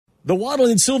The Waddle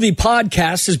and Sylvie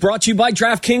podcast is brought to you by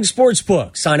DraftKings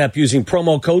Sportsbook. Sign up using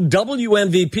promo code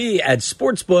WMVP at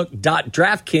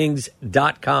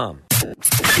sportsbook.draftkings.com.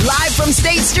 Live from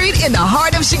State Street in the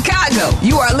heart of Chicago,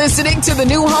 you are listening to the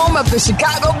new home of the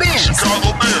Chicago Bears.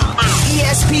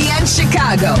 ESPN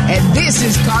Chicago. And this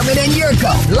is Carmen and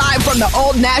Yurko, live from the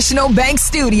Old National Bank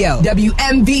Studio.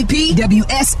 WMVP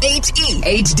WSHE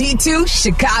HD2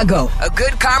 Chicago, a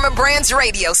good Karma Brands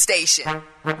radio station.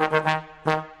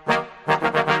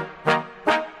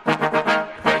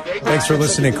 Thanks for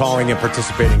listening, calling, and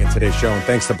participating in today's show. And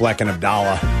thanks to Black and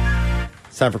Abdallah.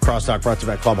 It's time for Crosstalk, brought to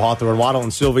you by Club Hawthorne. Waddle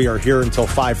and Sylvie are here until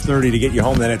 5:30 to get you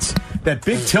home. Then it's that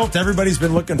big tilt everybody's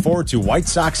been looking forward to, White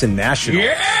Sox and Nationals.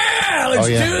 Yeah, let's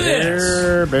do this.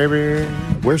 Yeah, baby.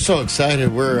 We're so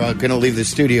excited. We're going to leave the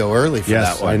studio early for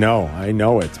that one. I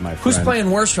know it, my friend. Who's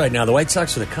playing worse right now, the White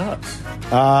Sox or the Cubs?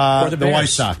 Or the the Bears? White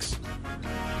Sox.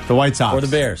 The White Sox. Or the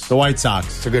Bears? The White Sox.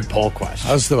 It's a good poll question.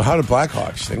 How the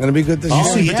Blackhawks? They're going to be good this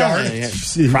year?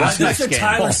 That's what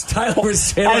Tyler was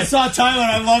saying. I saw Tyler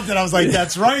and I loved it. I was like,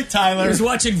 that's right, Tyler. He was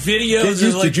watching videos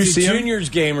of like did you the see him? Juniors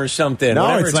game or something. No,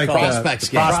 whatever it's like called. Prospects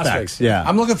game. Prospects, yeah.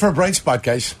 I'm looking for a bright spot,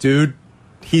 guys. Dude,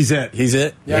 he's it. He's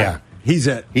it? Yeah. He's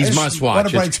it. He's must watch.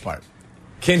 What a bright spot.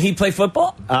 Can he play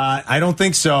football? I don't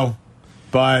think so,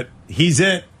 but he's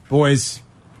it, boys.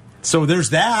 So there's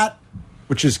that,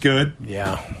 which is good.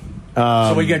 Yeah.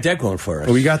 So we got that going for us.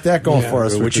 We got that going for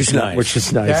us, which is nice. Which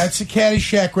is nice. That's a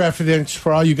Caddyshack reference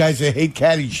for all you guys that hate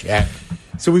Caddyshack.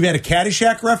 So we've had a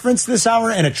Caddyshack reference this hour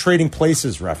and a Trading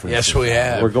Places reference. Yes, we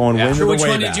have. We're going wind of the Which way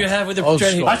one back. did you have with the Oh,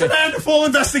 Trading? I demand a full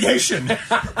investigation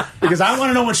because I want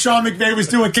to know what Sean McVay was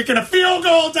doing, kicking a field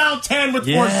goal down 10 with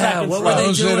 4 seconds what were left. they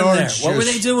Those doing that there? orange What were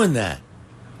juice. they doing that?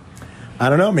 I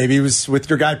don't know. Maybe he was with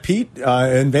your guy Pete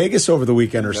in Vegas over the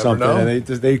weekend or something, know. and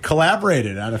they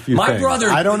collaborated on a few My things. brother,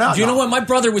 I don't know. Do you know what? My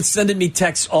brother would send me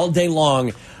texts all day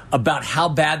long about how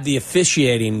bad the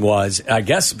officiating was. I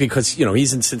guess because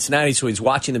he's in Cincinnati, so he's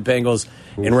watching the Bengals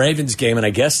and Ravens game, and I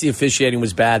guess the officiating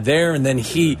was bad there. And then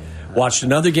he watched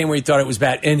another game where he thought it was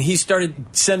bad, and he started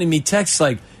sending me texts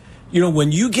like,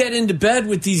 when you get into bed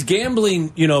with these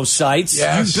gambling, sites,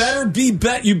 Yes. you better be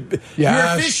Your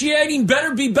officiating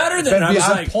better be better than. Better I be was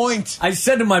on like, point. I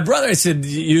said to my brother, I said,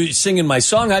 "You singing my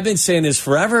song? I've been saying this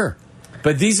forever,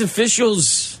 but these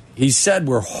officials." He said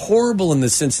we're horrible in the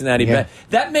Cincinnati bet.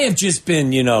 That may have just been,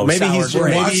 Maybe sour he's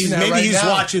grapes.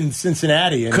 watching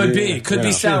Cincinnati. Could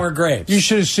be sour grapes. You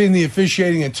should have seen the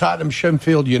officiating in Tottenham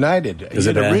Sheffield United. Is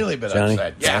You'd it have bad, really been Johnny?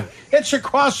 upset. Yeah. It's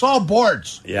across all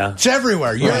boards. Yeah. It's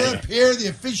everywhere. Europe here, the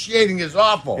officiating is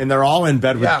awful. And they're all in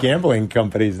bed with Yeah. gambling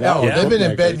companies now. They've been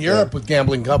in bed in Europe with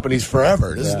gambling companies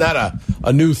forever. This is not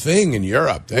a new thing in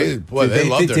Europe. They love their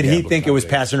Did he gambling think it was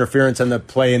companies. pass interference on the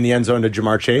play in the end zone to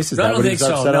Jamar Chase? Is I that don't what think he's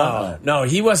so. upset about? No,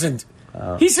 he wasn't.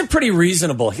 He's a pretty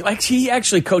reasonable. He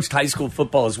actually coached high school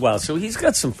football as well, so he's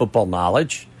got some football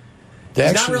knowledge.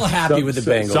 He's not real happy with the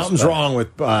Bengals. Something's wrong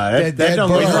with that. That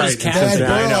Doesn't look Burrow- right. They had I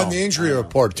Burrow know. on the injury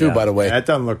report too, by the way. That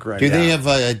doesn't look right. Do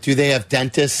they have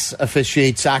dentists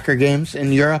officiate soccer games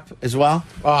in Europe as well?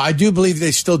 I do believe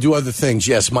they still do other things.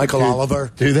 Yes, Michael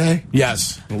Oliver. Do they?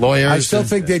 Yes, Lawyers. I still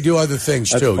think they do other things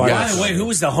too. fine. Yes. By the way, who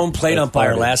was the home plate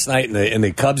umpire last night in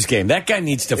the Cubs game? That guy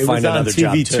needs to It find was on another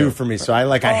job TV too. too for me, so I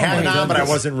had it on, but I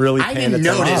wasn't really I paying didn't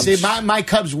attention. notice. See, my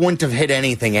Cubs wouldn't have hit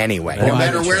anything anyway, no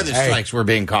matter where the strikes were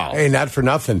being called. Hey, not for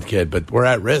nothing, kid, but we're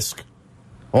at risk.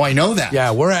 Oh, I know that.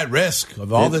 Yeah, we're at risk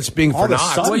of all this being all for of a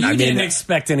naught. sudden, Well, you didn't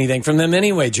expect anything from them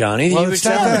anyway, Johnny. Well, You it's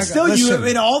accepted not it. that- Still,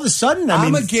 Listen, all of a sudden,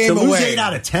 I'm a game to lose away. 8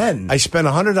 out of 10. I spent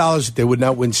 $100 that they would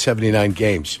not win 79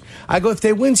 games. I go, if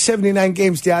they win 79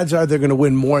 games, the odds are they're going to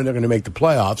win more and they're going to make the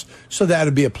playoffs. So that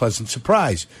would be a pleasant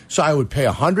surprise. So I would pay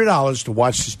 $100 to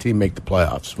watch this team make the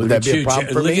playoffs. Would that be a problem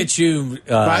for me? Look at you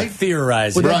Right?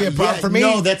 theorizing. Would that be a problem Yeah, for me?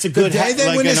 no, that's a good The day head- they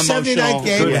like win an a 79 emotional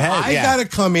game, good head, I yeah. got to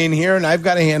come in here and I've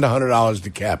got to hand $100 to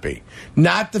Cappy.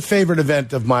 Not the favorite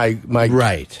event of my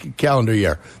Right. calendar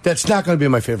year. That's not going to be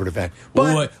my favorite event.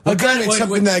 But again, it's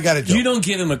something that I got to do. You don't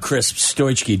give him a crisp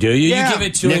Stoichki, do you? Yeah. You give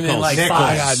it to him in like Nichols.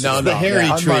 five. No, The Harry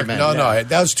unmarked. treatment. No,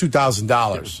 that was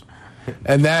 $2,000.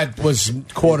 And that was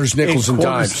quarters, nickels, and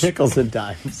dimes. Nickels and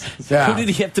dimes. Yeah. Who did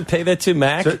he have to pay that to,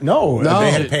 Mac? No, No,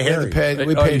 they had to pay Harry.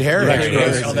 We paid Harry. Right,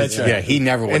 Harry. Oh, that's right. Yeah, he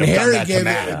never would And have done Harry that to gave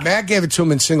Matt. it. Matt gave it to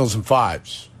him in singles and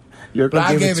fives. But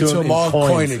I gave it to him in all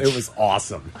coinage. It was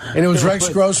awesome. And it was Rex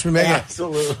Grossman making it.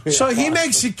 Absolutely. So he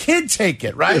makes a kid take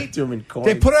it, right? To him in coins.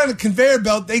 They put it on a conveyor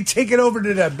belt. They take it over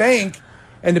to the bank,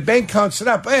 and the bank counts it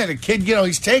up. And the kid,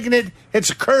 he's taking it.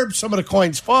 Hits a curb. Some of the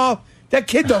coins fall. That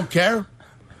kid don't care.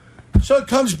 So it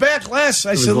comes back less.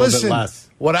 I was said, a little bit listen, less.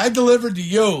 what I delivered to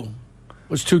you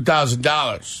was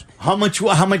 $2,000. How much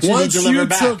did they deliver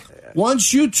back?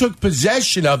 Once you took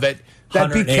possession of it,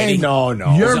 that became no.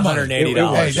 your It was money.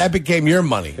 $180. Hey, that became your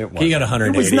money. He got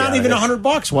 $180. It was not even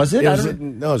 $100, was it?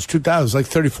 No, it was $2,000. It was like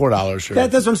 $34.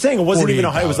 That's what I'm saying. It wasn't even.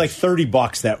 It was $48. like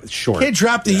 $30 that was short. Kid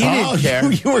dropped it. He didn't care.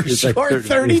 You were short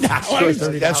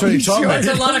 $30. That's what he told me. That's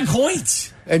a lot of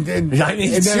coins. And then I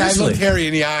seriously. looked Harry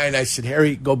in the eye and I said,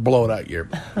 Harry, go blow it out your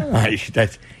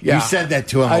mouth. You said that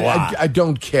to him a lot. I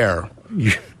don't care.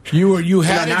 You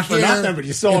had not it for here nothing, but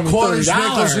you sold in him quarters,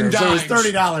 nickels, and $30, so it was dimes.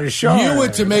 $30 short. You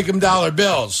went to make them dollar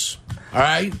bills. All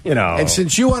right? And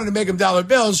since you wanted to make them dollar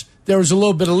bills, there was a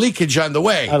little bit of leakage on the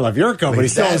way. I love Yurko, but he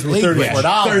still owes me $34.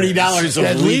 $30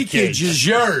 That of leakage is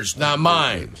yours, not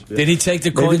mine. Did he take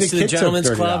the coins to the kid took gentleman's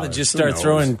 $30. club and just Who start knows?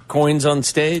 throwing coins on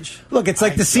stage? Look, it's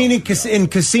like the scene in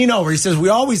Casino where he says we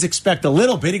always expect a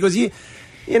little bit. He goes,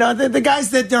 the guys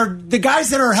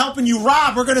that are helping you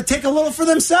rob are going to take a little for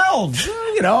themselves.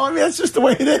 I mean that's just the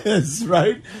way it is,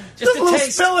 right? Just a little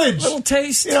taste. spillage, Little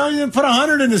taste. You put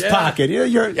 100 in his pocket. They're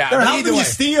but helping either you way.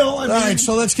 steal. All right,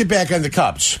 so let's get back on the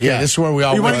Cubs. Okay, this is where we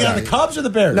all You want to went get on the Cubs or the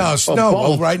Bears?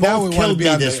 No, right now we want to killed be me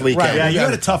on this weekend. Right, Yeah, you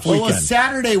had a tough weekend. Well,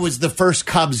 Saturday was the first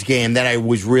Cubs game that I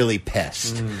was really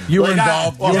pissed. You were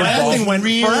involved. well, that thing went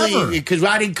forever. Because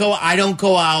I don't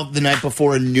go out the night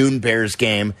before a noon Bears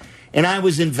game, and I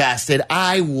was invested.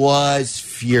 I was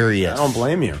furious. I don't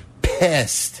blame you.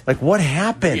 Pissed. Like what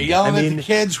happened? You're yelling at the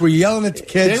kids. We're yelling at the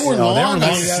kids. They were long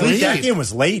asleep. That game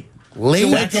was late.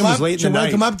 Late. That game was late in the Did you wake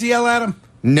night. him up to yell at him?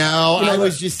 No, I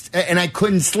was just, and I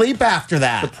couldn't sleep after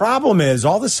that. The problem is,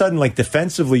 all of a sudden, like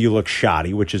defensively, you look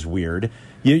shoddy, which is weird.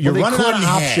 You're Well, they running out of couldn't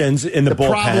options hit. in the bullpen.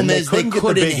 problem is they get the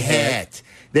couldn't big hit.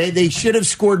 They should have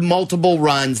scored multiple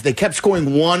runs. They kept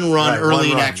scoring one run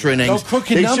early in extra innings. No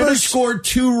cooking they should have numbers? scored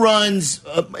 2 runs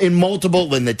in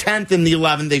multiple, in the 10th and the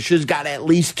 11th. They should have got at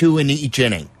least 2 in each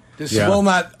inning. This will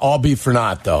not all be for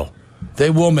naught, though. They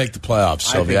will make the playoffs,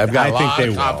 Sylvia. I've got a lot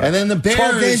of confidence. And then the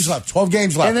Bears. 12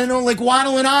 games left. And then, like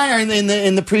Waddle and I are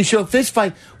in the pre-show fist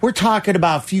fight. We're talking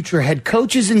about future head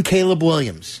coaches and Caleb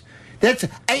Williams.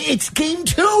 It's game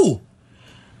 2.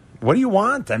 What do you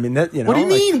want? I mean, What do you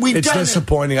mean? We've it's done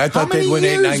disappointing. I thought How many they'd win 8-9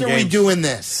 years games. are we doing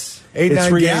this? 8-9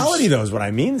 It's reality, games. though, is what I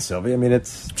mean, Sylvia. I mean,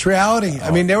 it's reality. I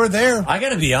mean, they were there. I got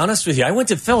to be honest with you. I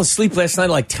fell asleep last night at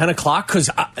like 10 o'clock because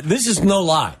this is no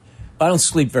lie. I don't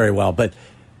sleep very well, but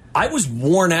I was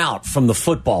worn out from the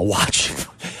football watching.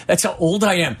 That's how old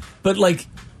I am. But like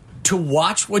to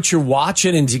watch what you're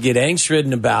watching and to get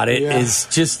angst-ridden about it is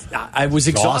just, I was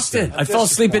exhausted. I fell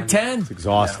asleep at 10. It's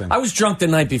exhausting. I was drunk the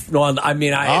night before. I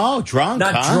mean, drunk,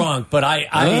 not huh? drunk, but I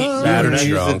Saturday.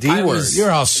 Use the D I word. was- You're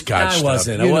all scotched I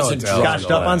wasn't. up. I You know wasn't what the hell drunk. is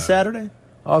Scotched up going on Saturday?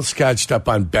 All scotched up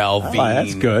on Belvine. Oh,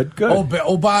 that's good. Good.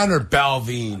 Oban or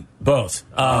Belvine? both.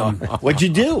 What'd you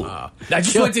do? I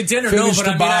just went to dinner. No, Finished but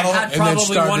I the mean, I bottle had and then probably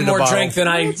started one the more bottle. drink than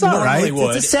I It's all right. normally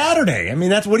would. It's a Saturday. I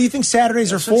mean, that's what do you think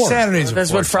Saturdays are for? Saturdays are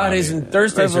That's for, what Fridays Tommy. and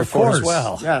Thursdays are Of for as course.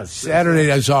 well. Yes. Saturday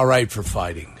is all right for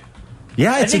fighting.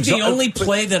 Yeah, I think the only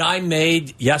play that I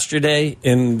made yesterday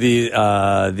in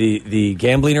the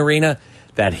gambling arena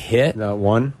that hit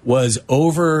one was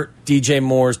over DJ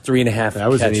Moore's 3.5. that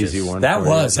was catches. an easy one. That for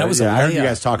was you. that was. Yeah, a I heard you layup.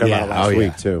 guys talking about it last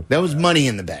week too. That was money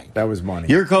in the bank. That was money.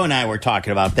 Yurko and I were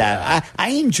talking about that. I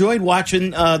enjoyed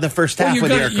watching the first half Well,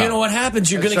 with Yurko. you know what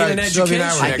happens? You're going to That's get an right. Sylvia and I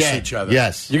education. were next to did. each other.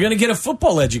 Yes. You're going to get a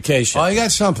football education. Oh, you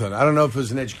got something. I don't know if it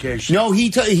was an education. No,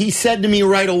 he said to me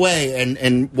right away,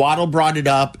 and Waddle brought it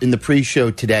up in the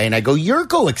pre-show today, and I go,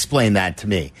 Yurko explained that to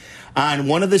me on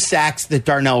one of the sacks that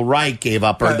Darnell Wright gave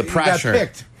up, or the he got pressure.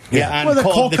 picked. Yeah, Well, on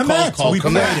Cole the Kmet. Cole We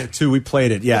Kmet. played it too. We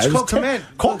played it. Yeah, It's it was Cole Kmet.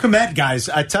 Cole Kmet, guys.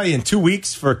 I tell you, in 2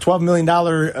 weeks for a $12 million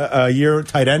a year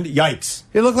tight end. Yikes!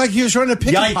 It looked like he was running a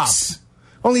pick and pop. Yikes!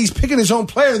 Only he's picking his own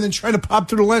player and then trying to pop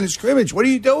through the line of scrimmage. What are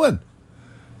you doing?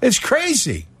 It's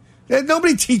crazy.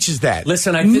 Nobody teaches that.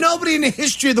 Listen, nobody in the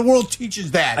history of the world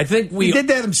teaches that. I think he did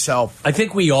that himself. I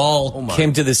think we all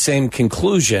came to the same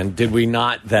conclusion, did we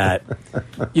not? That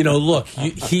look,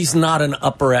 he's not an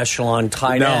upper echelon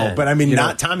tight end. No, but I mean,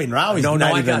 not Tommy Rao. No,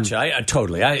 I got you. I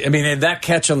totally. I mean, that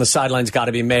catch on the sideline's got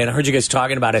to be made. I heard you guys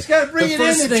talking about it. He's got to bring it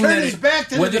in and turn his back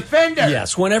to the defender.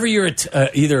 Yes, whenever you're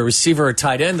either a receiver or a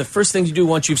tight end, the first thing you do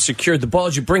once you've secured the ball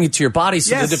is you bring it to your body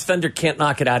so the defender can't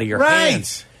knock it out of your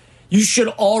hands. You should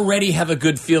already have a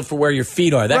good feel for where your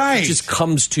feet are. That just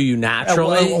comes to you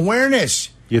naturally. Awareness.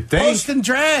 You think? Post and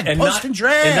drag. And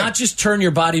not just turn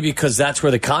your body because that's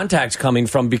where the contact's coming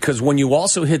from. Because when you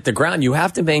also hit the ground, you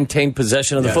have to maintain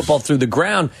possession of the football through the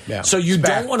ground. Yeah. So you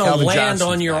don't want to land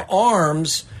on your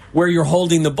arms where you're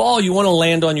holding the ball. You want to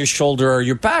land on your shoulder or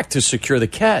your back to secure the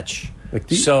catch.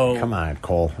 Come on,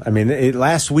 Cole. I mean,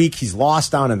 last week he's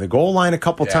lost down in the goal line a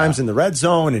couple times in the red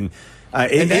zone, and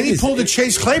then he pulled a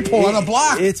Chase Claypool on a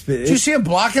block. Did you see him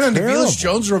blocking on the Velus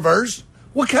Jones reverse?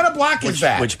 What kind of block is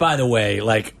that? Which, by the way,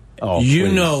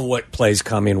 know what play's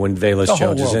coming when Velus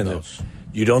Jones is in there.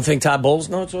 You don't think Todd Bowles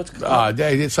knows what's coming?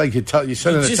 It's like you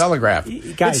send it a telegraph.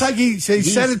 Guys, it's like he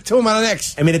sent it to him on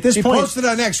X. I mean, at this point, he posted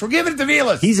on X. We're giving it to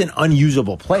Velus. He's an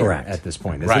unusable player at this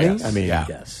point, isn't he? I mean,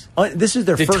 yes. This is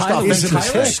their first offensive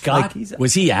Tyler Scott,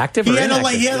 was he active? He had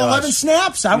 11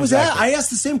 snaps. I asked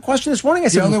the same question this morning. I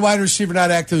said the only wide receiver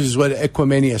not active is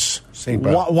Equimanius St.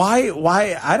 Brown.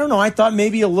 Why? I don't know. I thought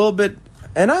maybe a little bit,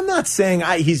 and I'm not saying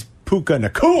he's Puka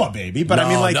Nacua, baby. But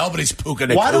nobody's Puka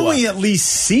Nacua. Why don't we at least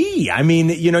see? I mean,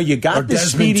 you got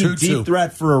this speedy deep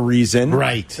threat for a reason,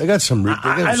 right? They got some.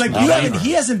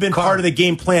 He hasn't been part of the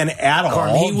game plan at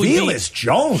all. Velus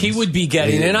Jones, he would be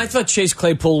getting. And I thought Chase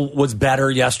Claypool was better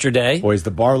yesterday. Boy, is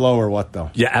the bar low or what though?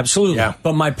 Yeah, absolutely. Yeah.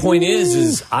 But my point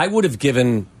is I would have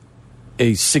given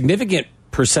a significant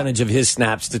percentage of his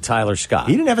snaps to Tyler Scott.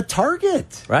 He didn't have a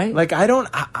target, right? Like I don't.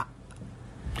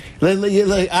 What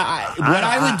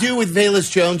I would do with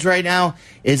Velus Jones right now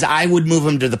is I would move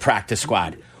him to the practice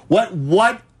squad.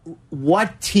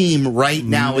 What team right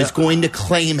now is going to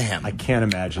claim him? I can't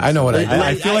imagine. I know what I do.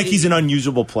 I feel like he's an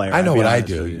unusable player. I know what I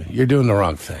do. You're doing the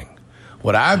wrong thing.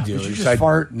 What I do is you just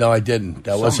fart? No, I didn't.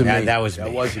 That wasn't me. That was me.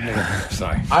 That wasn't me.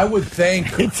 Sorry. I would think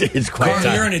it's quite.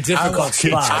 You're in a difficult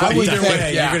spot. Either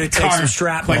way, you're going to take some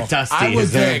shrapnel. Quite dusty. I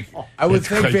would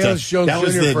think Velus Jones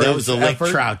Jr. That was the Lake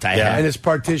Trout I had. And his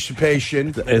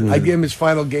participation. I'd give him his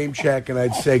final game check, and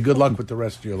I'd say, "Good luck with the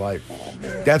rest of your life."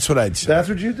 That's what I'd say. That's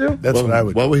what you do. That's what I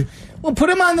would. do. Well, put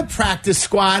him on the practice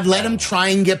squad. Let him try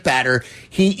and get better.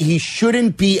 He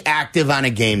shouldn't be active on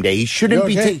a game day. He shouldn't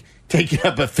be taking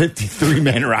up a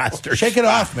 53-man roster. Shake it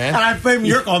off, man. I blame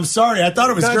Yurko. I'm sorry. I thought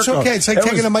it was Yurko. It's okay. It's like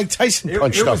taking a Mike Tyson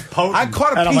punch. It was potent. I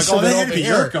caught a piece of it over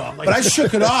here, Yurko. but I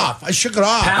shook it off.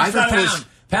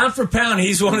 Pound for pound,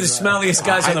 he's one of the smelliest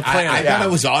guys on the planet. I thought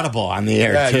it was audible on the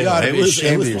air, too.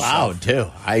 It was loud, too.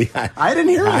 I didn't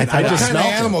hear it. What kind of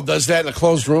animal does that in a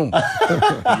closed room?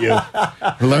 You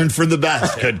learned from the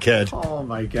best, good kid. Oh,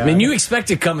 my God. I mean, you expect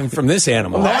it coming from this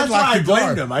animal. Well, that's why I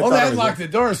blamed him. They locked the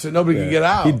door so nobody could get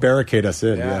out. He'd barricade us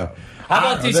in, yeah.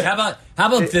 How about these? How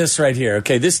about this right here?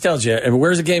 Okay, this tells you. And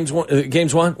where's the games one?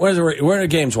 Games one? Where are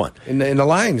games one? In the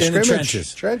line, in the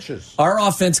trenches. Our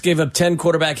offense gave up 10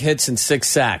 quarterback hits and 6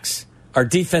 sacks. Our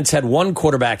defense had 1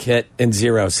 quarterback hit and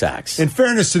 0 sacks. In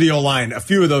fairness to the O-line, a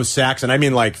few of those sacks, and I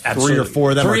mean like 3 or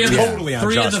 4 of them, are totally on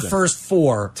Justin. 3 of the first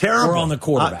 4 were on the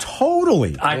quarterback.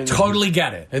 Totally. I totally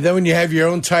get it. And then when you have your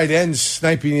own tight ends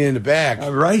sniping you in the back.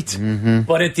 Right. Mm-hmm.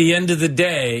 But at the end of the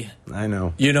day, I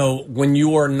know. When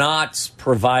you are not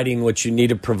providing what you need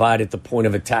to provide at the point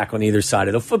of attack on either side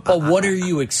of the football, what are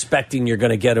you expecting you're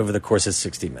going to get over the course of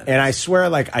 60 minutes? And I swear,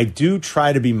 I do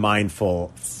try to be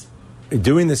mindful.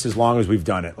 Doing this as long as we've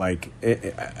done it,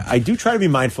 I do try to be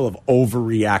mindful of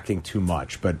overreacting too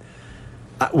much. But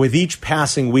with each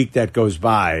passing week that goes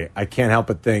by, I can't help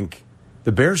but think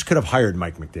the Bears could have hired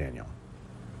Mike McDaniel.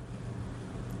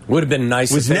 Would have been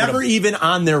nice. Was never even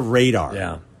on their radar.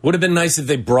 Yeah. Would have been nice if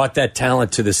they brought that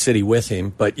talent to the city with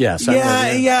him. But yes.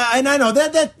 Yeah, and I know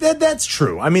that's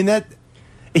true. I mean, that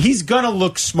he's going to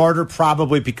look smarter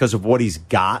probably because of what he's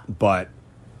got, but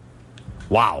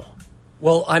wow.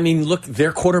 Well, I mean, look,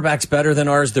 their quarterback's better than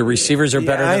ours. Their receivers are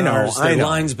better than ours. Their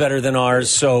line's better than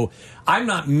ours. So I'm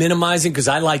not minimizing because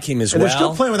I like him as well. They're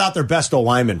still playing without their best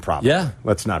O-lineman, probably. Yeah.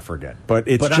 Let's not forget. But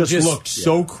it just looked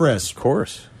so crisp. Of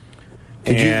course.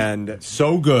 And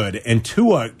so good. And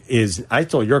Tua is, I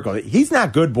told Yurko, he's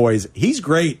not good, boys. He's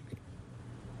great.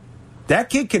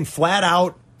 That kid can flat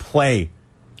out play.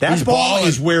 That ball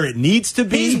is where it needs to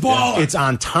be. He's balling. It's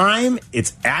on time.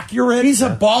 It's accurate. He's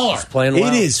a baller. He's playing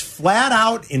well. It is flat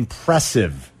out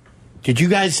impressive. Did you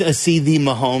guys see the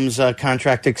Mahomes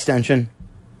contract extension?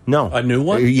 No. A new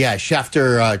one? Yeah,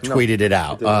 Schefter tweeted it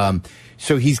out.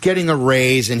 So he's getting a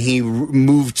raise, and he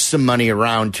moved some money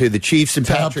around to the Chiefs and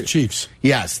Patrick. Chiefs.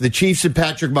 Yes, the Chiefs and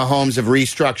Patrick Mahomes have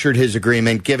restructured his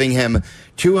agreement, giving him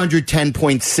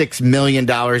 $210.6 million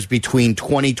between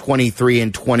 2023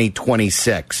 and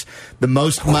 2026. The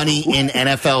most money in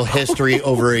NFL history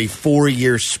over a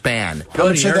 4-year span. How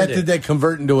much of that did they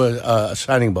convert into a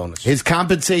signing bonus? His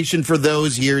compensation for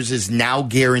those years is now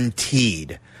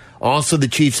guaranteed. Also, the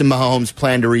Chiefs and Mahomes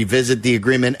plan to revisit the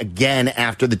agreement again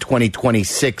after the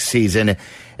 2026 season,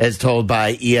 as told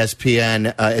by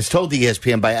ESPN, to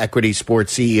ESPN by Equity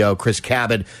Sports CEO Chris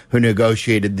Cabot, who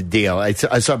negotiated the deal. I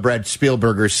saw Brad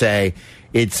Spielberger say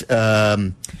it's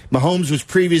Mahomes was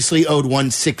previously owed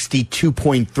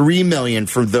 $162.3 million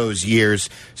for those years,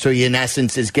 so he in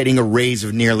essence is getting a raise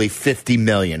of nearly $50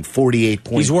 million,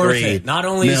 $48.3 million. Not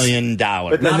only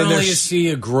is he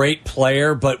a great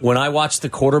player, but when I watch that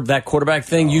quarterback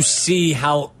thing, you see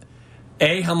how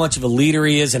much of a leader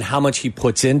he is and how much he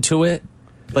puts into it.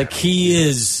 Like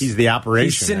he's the operation.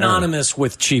 He's synonymous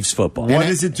with Chiefs football. What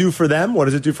does it do for them? What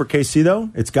does it do for KC though?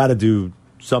 It's got to do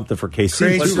something for KC.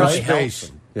 Creates But some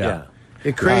space. Yeah.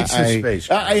 It creates some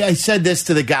space. I said this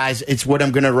to the guys. It's what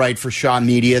I'm going to write for Shaw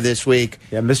Media this week.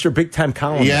 Yeah, Mr. Big Time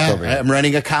columnist. Yeah, over here. I'm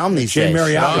running a column these Jay days.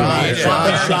 Marriott.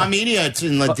 Shaw Media. It's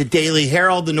in the Daily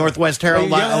Herald, the Northwest Herald. A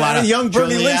lot of young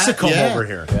Bernie Joliet. Lincecum over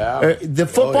here. Yeah. The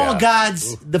football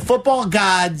gods. The football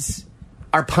gods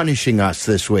are punishing us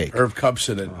this week. Herb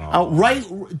Cupson.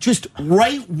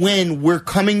 Right when we're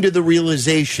coming to the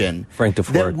realization Frank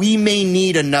DeFord. that we may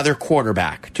need another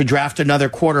quarterback, to draft another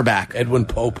quarterback. Edwin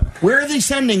Pope. Where are they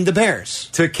sending the Bears?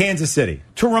 To Kansas City.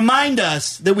 To remind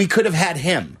us that we could have had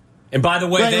him. And by the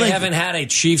way, Right, they haven't had a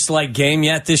Chiefs-like game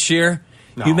yet this year.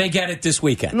 No. You may get it this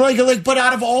weekend. But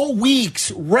out of all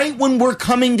weeks, right when we're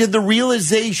coming to the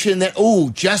realization that,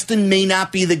 Justin may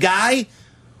not be the guy,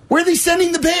 where are they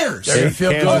sending the Bears? They're gonna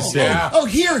feel Kansas good.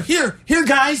 City. Here,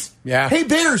 guys. Yeah. Hey,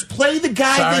 Bears, play the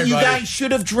guy Sorry, that you buddy. guys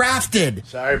should have drafted.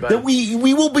 Sorry, buddy. That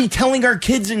we will be telling our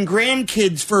kids and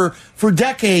grandkids for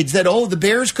decades that, the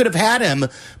Bears could have had him,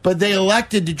 but they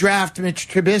elected to draft Mitch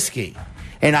Trubisky.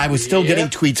 And I was still getting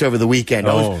tweets over the weekend.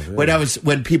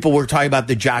 When people were talking about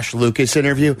the Josh Lucas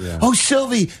interview. Yeah. Oh,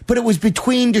 Sylvie, but it was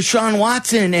between Deshaun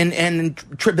Watson and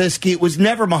Trubisky. It was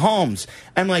never Mahomes.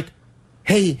 I'm like,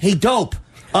 hey, dope.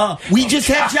 We just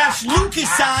had Josh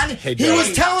Lucas on. He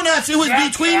was telling us it was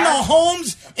between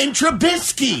Mahomes and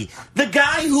Trubisky. The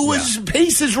guy who was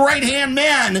Pace's right-hand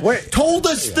man told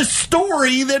us the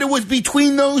story that it was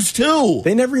between those two.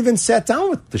 They never even sat down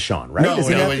with Deshaun, right?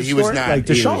 No, he was not. Like,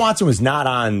 Deshaun Watson was not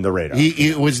on the radar.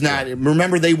 He was not.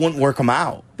 Remember, they wouldn't work him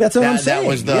out. That's what I'm saying. That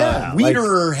was the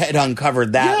Weeder had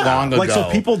uncovered that long ago. So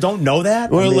people don't know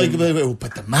that? Well,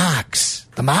 but the Mocs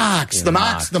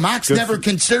never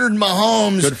considered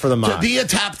Mahomes to be a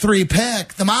top 3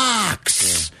 pick. The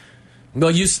Mocs. Yeah.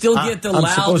 Well, you still get the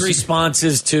loud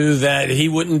responses to that he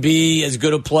wouldn't be as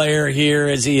good a player here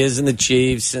as he is in the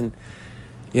Chiefs. And,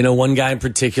 one guy in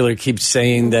particular keeps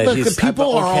saying that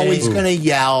people are always going to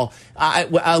yell.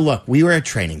 Look, we were at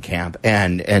training camp,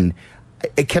 and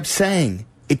it kept saying,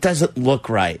 it doesn't look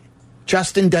right.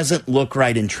 Justin doesn't look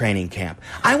right in training camp.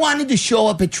 I wanted to show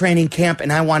up at training camp,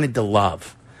 and I wanted to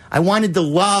love. I wanted to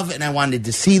love, and I wanted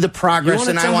to see the progress,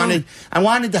 and I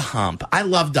wanted to hump. I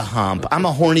love to hump. I'm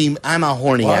a horny SOB. I'm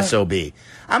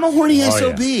a horny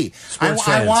SOB.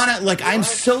 I want to, I'm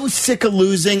so sick of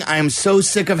losing. I am so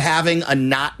sick of having a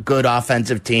not good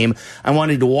offensive team. I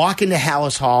wanted to walk into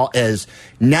Hallis Hall as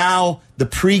now the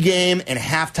pregame and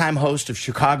halftime host of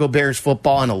Chicago Bears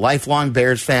football and a lifelong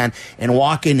Bears fan, and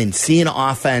walk in and see an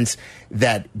offense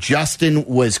that Justin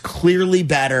was clearly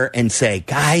better and say,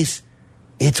 guys,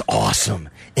 it's awesome.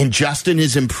 And Justin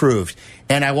is improved.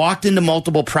 And I walked into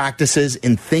multiple practices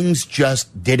and things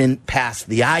just didn't pass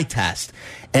the eye test.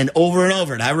 And over,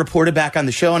 and I reported back on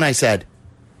the show and I said,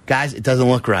 guys, it doesn't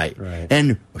look right.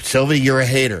 And Sylvie, you're a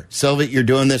hater. Sylvie, you're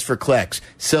doing this for clicks.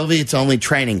 Sylvie, it's only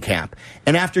training camp.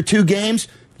 And after 2 games,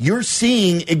 you're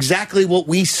seeing exactly what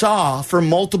we saw for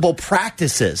multiple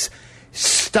practices.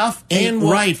 Stuff ain't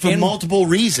right for multiple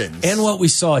reasons, and what we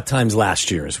saw at times last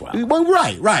year as well. Well,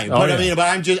 right.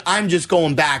 I'm just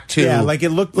going back to it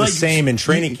looked the same in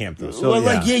training camp though. So,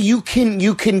 you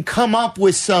can come up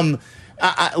with some.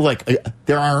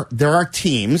 There are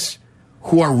teams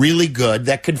who are really good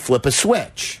that could flip a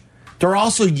switch. There are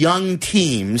also young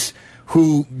teams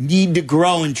who need to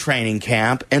grow in training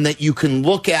camp, and that you can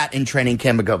look at in training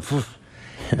camp and go,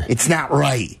 it's not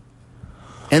right.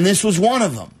 And this was one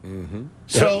of them. Mm-hmm.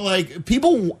 So,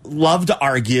 people love to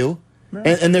argue,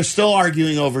 and they're still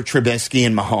arguing over Trubisky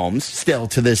and Mahomes, still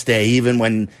to this day, even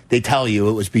when they tell you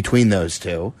it was between those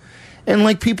two.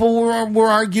 And, people were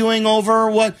arguing over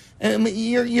what,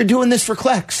 you're doing this for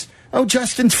clicks. Oh,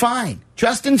 Justin's fine.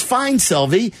 Justin's fine,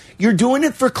 Sylvie. You're doing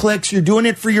it for clicks. You're doing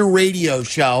it for your radio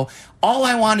show. All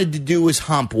I wanted to do was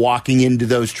hump walking into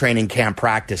those training camp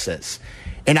practices.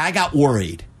 And I got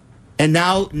worried. And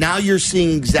now you're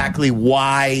seeing exactly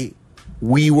why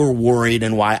we were worried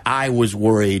and why I was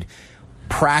worried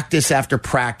practice after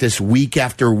practice, week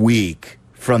after week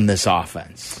from this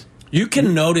offense. You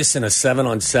can notice in a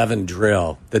 7-on-7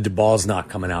 drill that the ball's not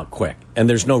coming out quick, and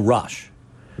there's no rush.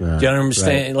 Do you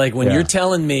understand? Like when you're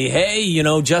telling me,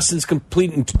 hey, Justin's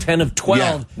completing 10 of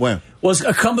 12. Yeah. Well,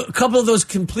 a couple of those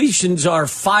completions are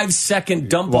 5-second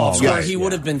dump offs where he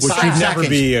would have been Which sacked. would never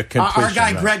be a completion. Our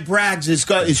guy Greg Braggs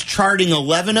is charting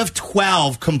 11 of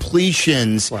 12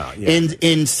 completions in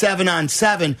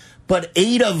 7-on-7, but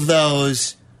 8 of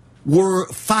those were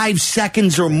 5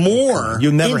 seconds or more.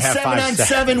 You'll never have 5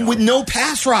 seconds. 7-on-7 with no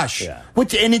pass rush. Yeah.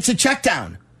 And it's a check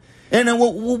down. And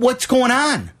what's going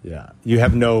on? Yeah. You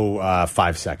have no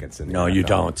 5 seconds in there. No, you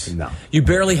don't. No. You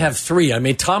barely have 3. I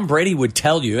mean, Tom Brady would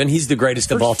tell you, and he's the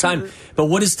greatest of all time. But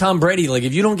what is Tom Brady like?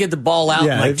 If you don't get the ball out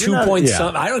in like 2 points,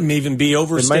 I don't even be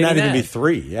overstating It might not even that. be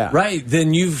 3. Yeah. Right.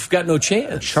 Then you've got no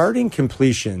chance. Charting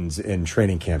completions in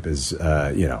training camp is,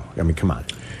 come on.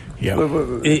 Yeah.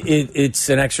 It's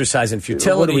an exercise in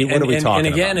futility. What are we talking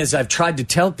and again, about? as I've tried to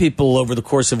tell people over the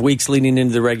course of weeks leading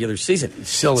into the regular season,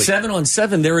 silly.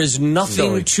 7-on-7, there is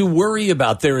nothing to worry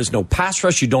about. There is no pass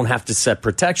rush. You don't have to set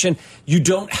protection. You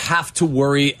don't have to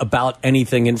worry about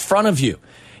anything in front of you.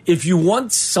 If you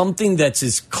want something that's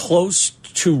as close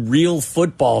to real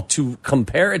football to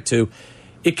compare it to,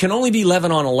 it can only be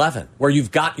 11-on-11, where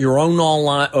you've got your own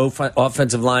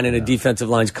offensive line and a defensive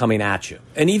line's coming at you.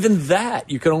 And even that,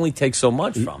 you can only take so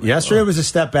much from it. Yesterday was a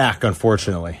step back,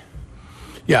 unfortunately.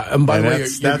 Yeah, and by the way,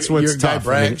 that's what's your guy tough.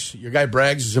 Braggs, your guy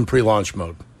Braggs is in pre-launch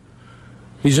mode.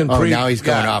 He's in now he's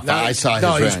going off. I saw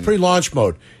his he's run. pre-launch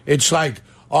mode. It's like,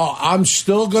 I'm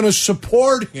still going to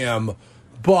support him,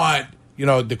 but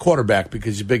the quarterback,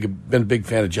 because he's been a big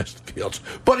fan of Justin Fields,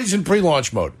 but he's in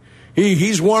pre-launch mode.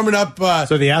 He's warming up.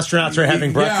 So the astronauts are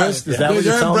having breakfast? Is that what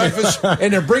you're having telling me? breakfast,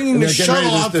 and they're bringing the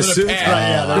shuttle out to the suits?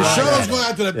 pad. Right, the shuttle's going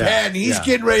out to the pad, and he's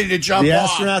getting ready to jump the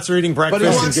off. The astronauts are eating breakfast but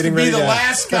he and wants getting to be ready the to...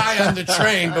 last guy on the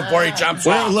train before he jumps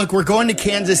Well, off. look, we're going to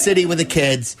Kansas City with the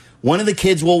kids. One of the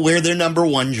kids will wear their number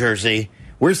 1 jersey.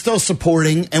 We're still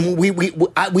supporting, and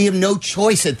we have no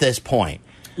choice at this point.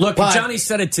 Look, Johnny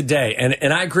said it today,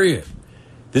 and I agree with it.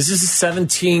 This is a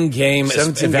 17-game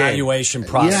evaluation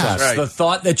process. Yeah, right. The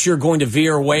thought that you're going to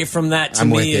veer away from that, to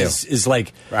me, is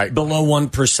like below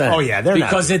 1%. Oh, yeah, they're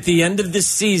because not. at the end of this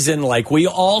season, like we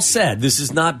all said, this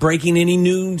is not breaking any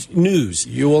news.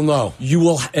 You will know. You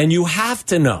will, and you have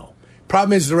to know.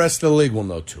 Problem is, the rest of the league will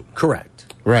know too.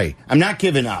 Correct. Right. I'm not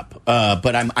giving up,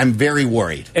 but I'm very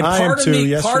worried. And I part am of too. me,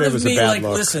 Yesterday was a bad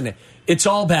look. listen, it's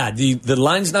all bad. The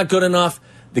line's not good enough.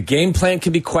 The game plan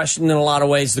can be questioned in a lot of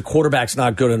ways. The quarterback's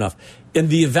not good enough. In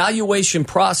the evaluation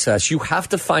process, you have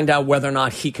to find out whether or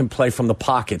not he can play from the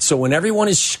pocket. So when everyone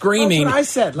is screaming, That's what I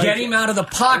said. get him out of the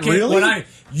pocket. Really?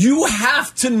 You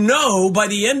have to know by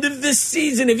the end of this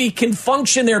season if he can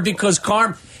function there, because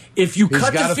Carm, if you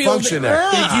cut the field, if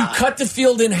you cut the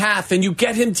field in half and you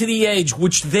get him to the edge,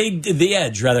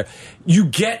 you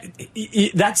get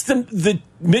that's the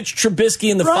Mitch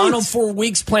Trubisky in the final 4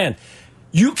 weeks plan.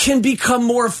 You can become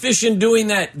more efficient doing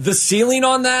that. The ceiling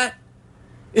on that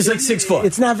is like 6 foot.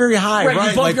 It's not very high, Right, you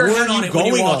bump Like, your where head are on you it when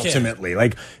you going walk in. ultimately?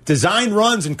 Like, design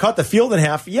runs and cut the field in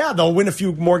half. Yeah, they'll win a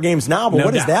few more games now, but No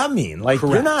what does doubt. that mean? Like,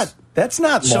 Correct. you're not. That's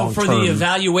not So long for term. the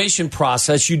evaluation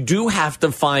process, you do have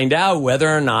to find out whether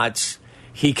or not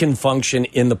he can function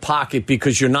in the pocket,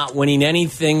 because you're not winning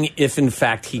anything if, in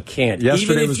fact, he can't.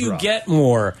 Yesterday Even if was you rough. get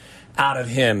more out of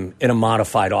him in a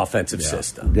modified offensive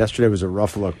system. Yesterday was a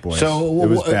rough look, boys. So it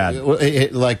was bad.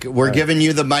 We're giving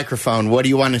you the microphone. What do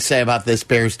you want to say about this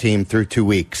Bears team through 2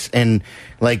 weeks? And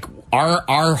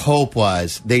our hope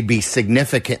was they'd be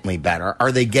significantly better.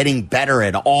 Are they getting better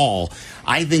at all?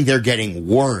 I think they're getting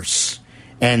worse.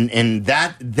 And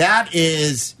that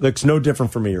is, Looks no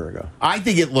different from a year ago. I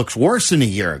think it looks worse than a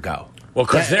year ago. Well,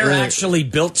 because they're actually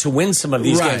built to win some of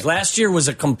these games. Last year was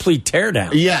a complete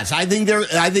teardown. Yes, I think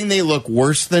they look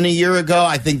worse than a year ago.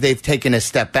 I think they've taken a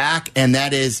step back, and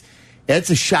that's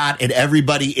a shot at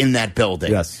everybody in that building.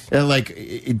 Yes.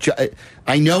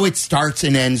 I know it starts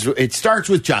and ends. It starts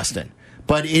with Justin,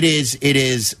 but it's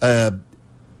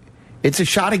a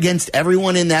shot against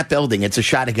everyone in that building. It's a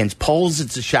shot against Poles.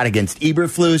 It's a shot against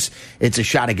Eberflus. It's a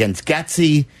shot against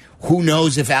Getsy. Who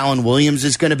knows if Alan Williams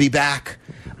is going to be back?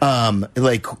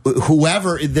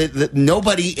 Whoever,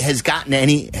 nobody has gotten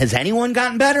any. Has anyone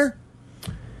gotten better?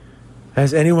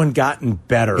 Has anyone gotten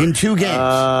better in 2 games?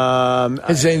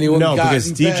 Has anyone no, gotten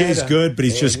because DJ's better? good, but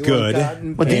he's just good.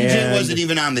 But DJ wasn't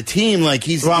even on the team.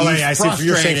 He's I see what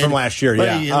you're saying from last year.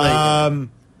 Yeah,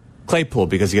 Claypool,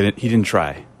 because he didn't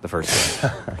try the first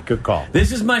game. good call.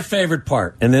 This is my favorite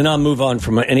part, and then I'll move on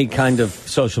from any kind of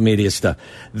social media stuff.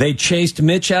 They chased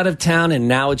Mitch out of town, and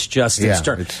now it's Justin's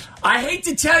turn. I hate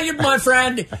to tell you, my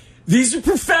friend, These are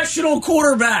professional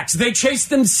quarterbacks. They chase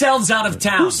themselves out of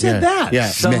town. Who said that? Yeah,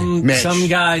 Some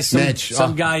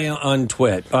guy on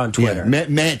Twitter. Yeah,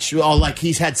 Mitch. Oh, like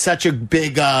he's had such a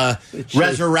big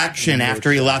resurrection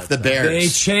after he left the Bears. They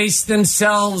chase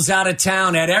themselves out of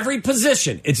town at every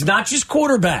position. It's not just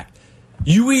quarterback.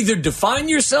 You either define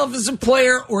yourself as a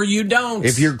player or you don't.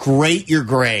 If you're great, you're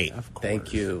great.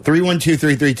 Thank you.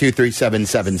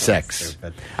 312-332-3776.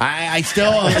 I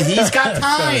still, he's got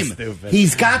time. So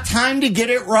He's got time to get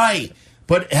it right.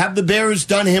 But have the Bears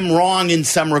done him wrong in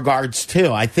some regards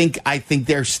too? I think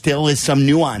there still is some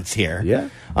nuance here. Yeah.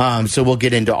 So we'll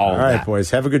get into all of that. All right, boys.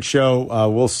 Have a good show.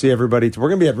 We'll see everybody. We're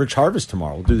going to be at Rich Harvest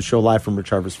tomorrow. We'll do the show live from Rich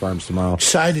Harvest Farms tomorrow.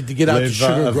 Excited to get out to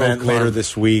Sugar event Grove later Farm.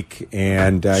 this week.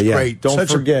 And It's great. Don't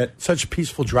forget. Such a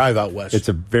peaceful drive out west. It's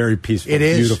a very peaceful, It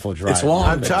is. beautiful drive. It's long.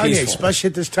 I'm telling you, peaceful. especially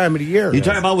at this time of the year. You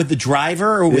talking about with the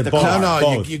driver or with the both. car? No,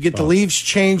 Both. you get the Both. leaves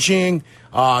changing.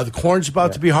 The corn's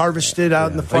about to be harvested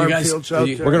out in the farm guys- fields out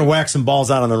there. We're going to whack some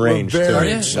balls out on the range,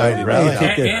 very too. excited. Really? Yeah.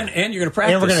 Take it. And you're going to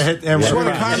practice. And we're going to hit. And It's we're one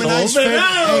of gonna- Carmen and I's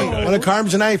one of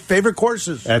Carmen's and I favorite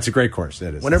courses. That's a great course.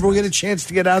 It is. Whenever we get a chance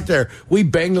to get out there, we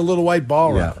bang the little white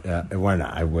ball Yeah, around. yeah. And why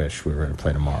not? I wish we were going to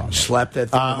play tomorrow. Slap that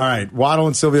thing. All right. Waddle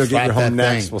and Sylvia will get Slap you home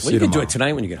that next. thing. We'll see Well, you you can do tomorrow. it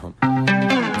tonight when you get home.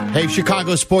 Hey,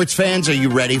 Chicago sports fans, are you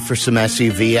ready for some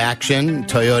SUV action?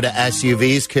 Toyota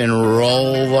SUVs can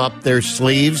roll up their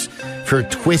sleeves for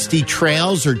twisty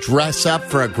trails or dress up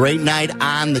for a great night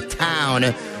on the town.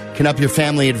 Can up your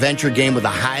family adventure game with a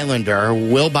Highlander.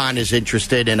 Wilbon is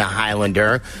interested in a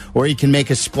Highlander. Or you can make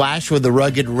a splash with the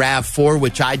rugged RAV4,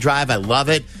 which I drive. I love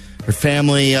it. Her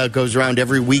family goes around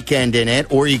every weekend in it.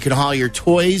 Or you can haul your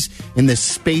toys in the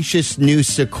spacious new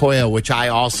Sequoia, which I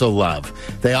also love.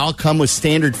 They all come with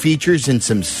standard features and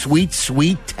some sweet,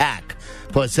 sweet tech.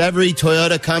 Plus, every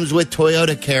Toyota comes with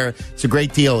Toyota Care. It's a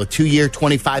great deal. A 2-year,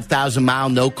 25,000-mile,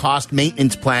 no-cost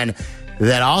maintenance plan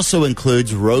that also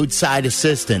includes roadside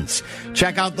assistance.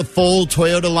 Check out the full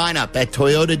Toyota lineup at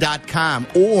Toyota.com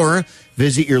or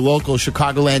visit your local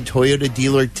Chicagoland Toyota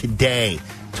dealer today.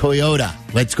 Toyota,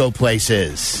 let's go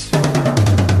places.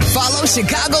 Follow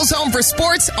Chicago's Home for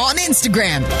Sports on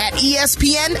Instagram at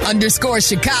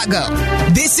ESPN_Chicago.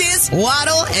 This is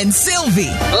Waddle and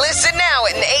Sylvie. Listen now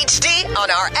in HD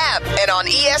on our app and on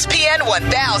ESPN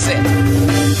 1000.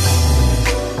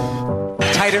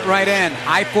 Tight at right end.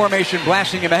 I formation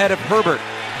blasting him ahead of Herbert.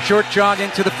 Short jog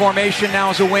into the formation. Now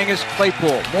as a wing is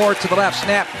Claypool. More to the left.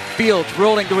 Snap. Fields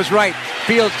rolling to his right.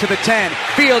 Fields to the 10.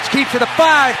 Fields keeps to the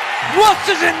 5.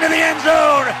 Waltzes into the end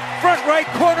zone. Front right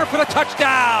corner for the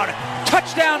touchdown.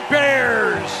 Touchdown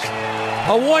Bears.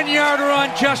 A 1-yard run.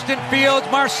 Justin Fields.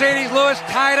 Mercedes Lewis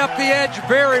tied up the edge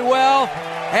very well.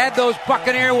 Had those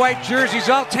Buccaneer white jerseys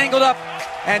all tangled up.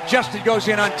 And Justin goes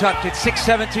in untouched. It's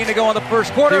 6:17 to go in the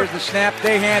first quarter. Here's the snap.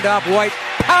 They hand off. White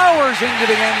powers into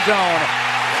the end zone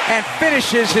and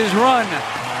finishes his run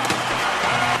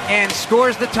and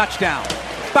scores the touchdown.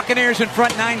 Buccaneers in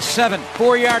front 9-7.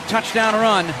 4-yard touchdown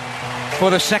run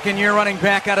for the second-year running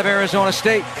back out of Arizona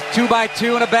State.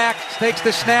 2-by-2 in a back. Takes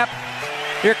the snap.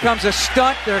 Here comes a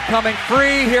stunt. They're coming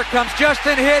free. Here comes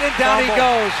Justin. Hit and down he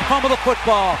goes. Fumble the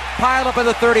football. Pile up at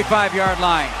the 35-yard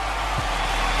line.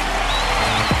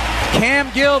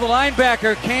 Cam Gill, the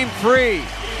linebacker, came free.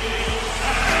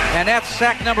 And that's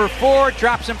sack number 4.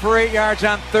 Drops him for 8 yards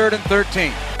on 3rd and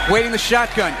 13. Waiting the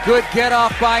shotgun. Good get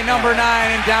off by number 9.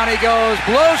 And down he goes.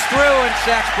 Blows through and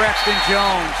sacks Braxton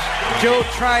Jones. Joe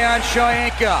Tryon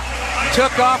Shoyanka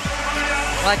took off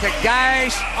like a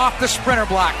guy off the sprinter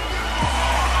block.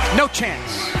 No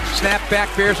chance. Snap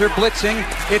back. Bears are blitzing.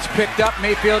 It's picked up.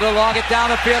 Mayfield along it down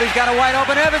the field. He's got a wide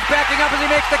open Evans backing up as he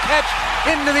makes the catch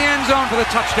into the end zone for the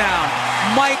touchdown.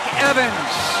 Mike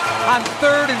Evans on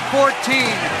 3rd and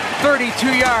 14.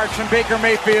 32 yards from Baker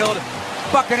Mayfield.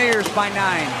 Buccaneers by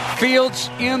 9. Fields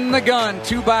in the gun.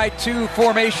 2-by-2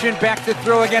 formation. Back to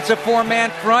throw against a 4-man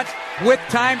front. With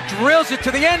time. Drills it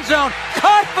to the end zone.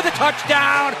 Caught for the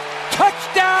touchdown.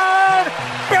 Touchdown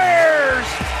Bears!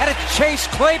 And it's Chase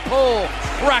Claypool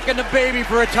rocking the baby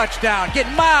for a touchdown.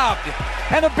 Getting mobbed.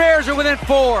 And the Bears are within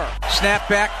 4. Snap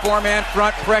back, 4-man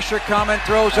front, pressure coming,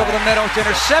 throws over the middle. It's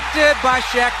intercepted by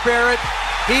Shaq Barrett.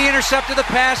 He intercepted the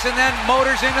pass and then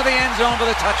motors into the end zone for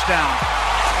the touchdown.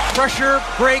 Pressure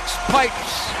breaks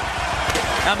pipes.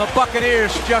 And the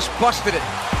Buccaneers just busted it.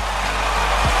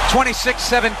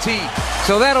 26-17.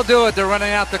 So that'll do it. They're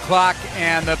running out the clock,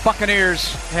 and the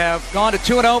Buccaneers have gone to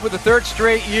 2-0 for the 3rd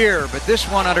straight year. But this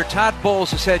one under Todd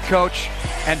Bowles as head coach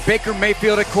and Baker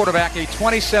Mayfield at quarterback, a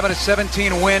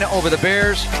 27-17 win over the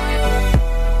Bears.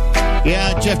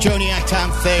 Yeah, Jeff Joniak,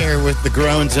 Tom Thayer with the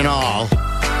groans and all.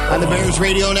 on the Bears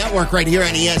Radio Network right here on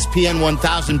ESPN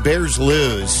 1000. Bears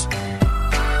lose.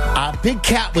 Big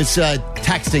Cat was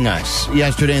texting us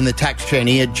yesterday in the text chain.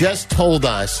 He had just told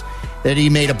us that he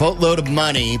made a boatload of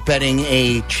money betting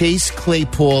a Chase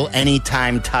Claypool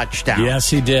anytime touchdown. Yes,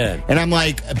 he did. And I'm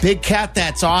like, Big Cat,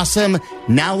 that's awesome.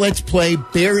 Now let's play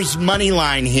Bears money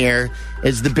line here.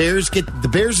 As the Bears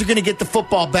are going to get the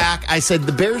football back. I said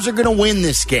the Bears are going to win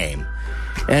this game.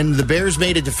 And the Bears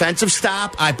made a defensive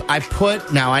stop.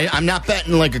 I'm not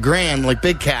betting like a grand like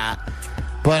Big Cat,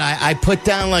 but I put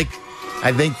down like,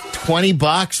 I think $20,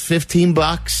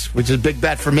 $15, which is a big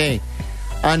bet for me,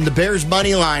 on the Bears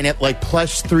money line at like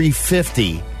plus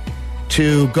 350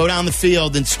 to go down the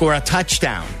field and score a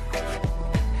touchdown.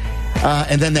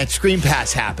 And then that screen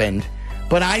pass happened.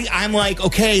 But I'm like,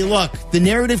 okay, look, the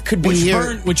narrative could be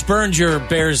here. Which burned your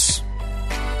Bears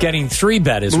getting 3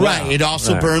 bet as well. Right. It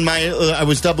also burned my, I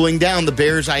was doubling down the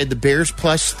Bears. I had the Bears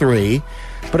plus 3.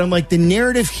 But I'm like, the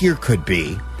narrative here could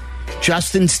be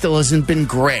Justin still hasn't been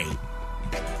great,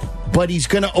 but he's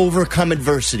going to overcome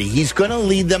adversity. He's going to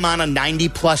lead them on a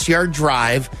 90-plus yard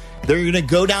drive. They're going to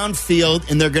go downfield,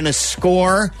 and they're going to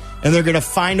score, and they're going to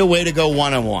find a way to go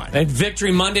 1-1. And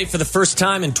victory Monday for the first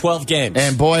time in 12 games.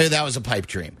 And, boy, that was a pipe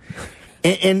dream.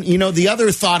 And you know, the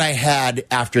other thought I had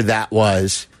after that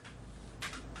was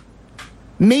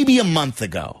maybe a month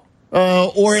ago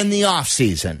or in the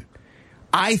offseason,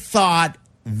 I thought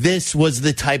this was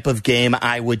the type of game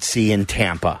I would see in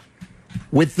Tampa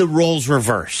with the roles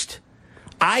reversed.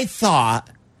 I thought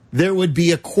there would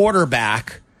be a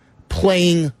quarterback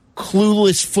playing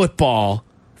clueless football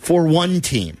for one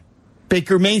team.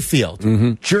 Baker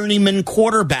Mayfield, journeyman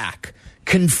quarterback,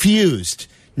 confused,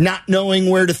 not knowing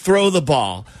where to throw the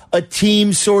ball. A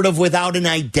team sort of without an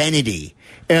identity.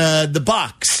 The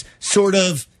Bucs sort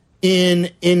of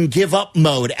in give up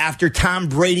mode after Tom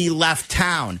Brady left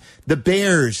town. The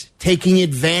Bears taking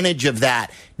advantage of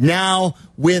that. Now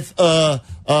with a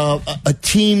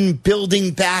team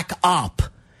building back up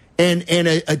and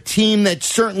a team that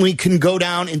certainly can go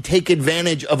down and take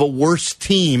advantage of a worse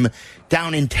team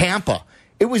down in Tampa.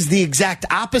 It was the exact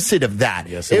opposite of that.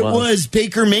 Yes, it was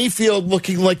Baker Mayfield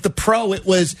looking like the pro. It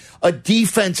was a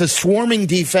defense, a swarming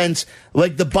defense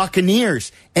like the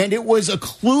Buccaneers. And it was a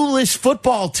clueless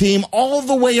football team all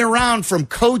the way around, from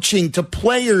coaching to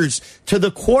players to the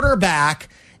quarterback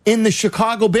in the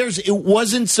Chicago Bears. It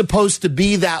wasn't supposed to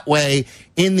be that way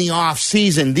in the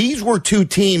offseason. These were two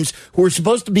teams who were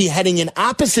supposed to be heading in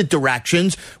opposite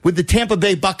directions, with the Tampa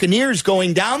Bay Buccaneers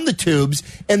going down the tubes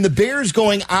and the Bears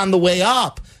going on the way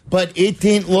up. But it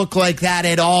didn't look like that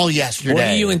at all yesterday. What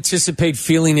do you anticipate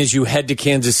feeling as you head to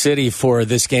Kansas City for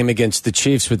this game against the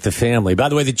Chiefs with the family? By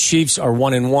the way, the Chiefs are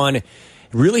 1-1.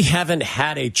 Really haven't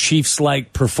had a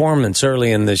Chiefs-like performance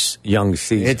early in this young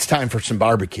season. It's time for some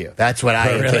barbecue. That's what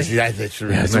I anticipate.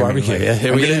 It's barbecue. Yeah,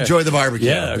 I'm going to enjoy the barbecue.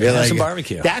 Yeah, have some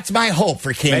barbecue. That's my hope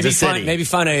for Kansas City. Maybe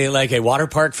find a water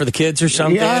park for the kids or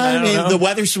something. Yeah, I mean, the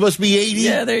weather's supposed to be 80.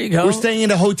 Yeah, there you go. We're staying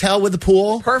in a hotel with a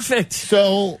pool. Perfect.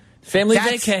 So family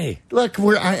vacay. Look,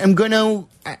 I'm going to.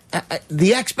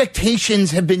 The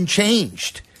expectations have been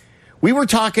changed. We were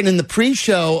talking in the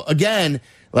pre-show again.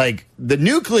 Like, the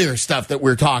nuclear stuff that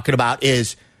we're talking about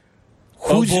is,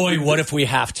 oh boy, what if we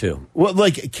have to? Well,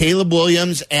 like Caleb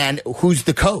Williams, and who's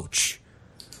the coach?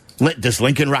 Does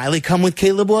Lincoln Riley come with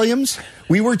Caleb Williams?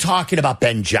 We were talking about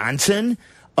Ben Johnson.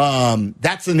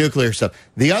 That's the nuclear stuff.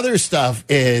 The other stuff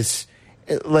is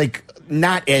like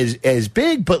not as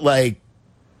big, but like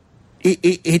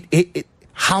it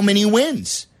how many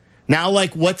wins? Now,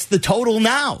 like, what's the total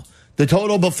now? The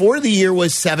total before the year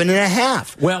was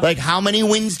 7.5. Well, like, how many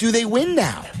wins do they win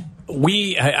now?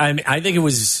 I think it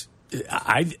was.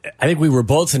 I think we were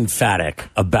both emphatic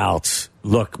about.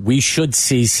 Look, we should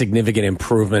see significant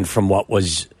improvement from what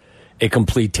was a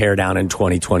complete teardown in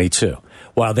 2022.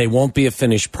 While they won't be a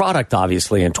finished product,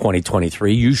 obviously, in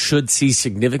 2023, you should see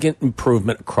significant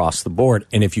improvement across the board.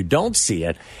 And if you don't see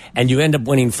it and you end up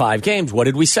winning 5 games, what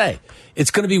did we say?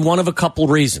 It's going to be one of a couple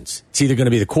reasons. It's either going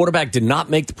to be the quarterback did not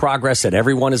make the progress that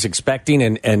everyone is expecting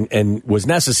and was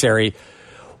necessary,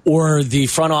 or the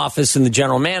front office and the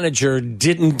general manager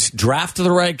didn't draft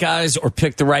the right guys or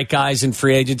pick the right guys in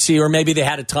free agency, or maybe they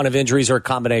had a ton of injuries or a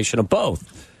combination of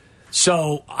both.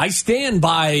 So I stand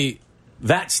by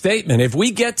that statement. If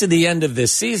we get to the end of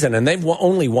this season and they've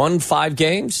only won 5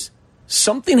 games,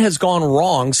 something has gone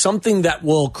wrong, something that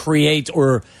will create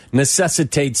or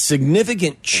necessitate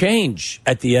significant change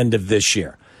at the end of this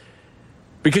year.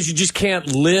 Because you just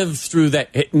can't live through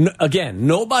that. Again,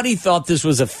 nobody thought this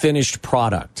was a finished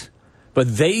product.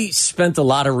 but they spent a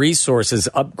lot of resources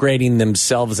upgrading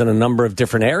themselves in a number of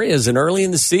different areas. And early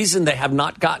in the season, they have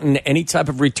not gotten any type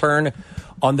of return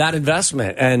on that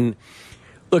investment. And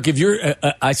look, if you're,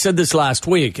 I said this last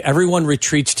week, everyone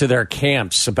retreats to their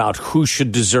camps about who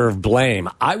should deserve blame.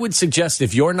 I would suggest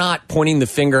if you're not pointing the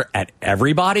finger at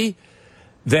everybody,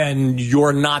 then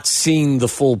you're not seeing the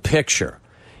full picture.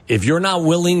 If you're not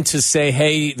willing to say,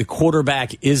 hey, the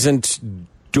quarterback isn't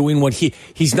doing what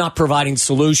he's not providing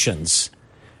solutions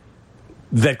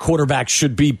that quarterback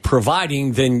should be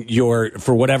providing, then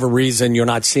for whatever reason, you're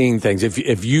not seeing things.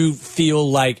 If you feel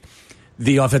like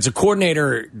the offensive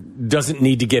coordinator doesn't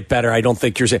need to get better, I don't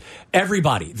think you're saying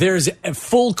everybody. There's a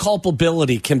full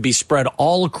culpability can be spread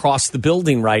all across the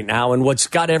building right now. And what's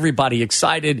got everybody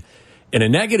excited in a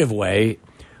negative way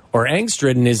or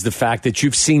angst-ridden is the fact that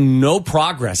you've seen no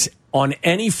progress on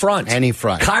any front. Any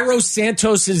front. Cairo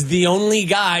Santos is the only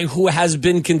guy who has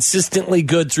been consistently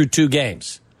good through 2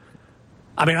 games.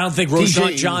 I mean, I don't think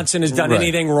Roshan Johnson has done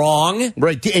anything wrong.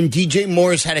 Right. And DJ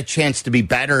Moore's had a chance to be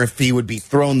better if he would be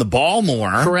throwing the ball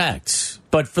more. Correct.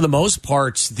 But for the most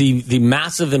part, the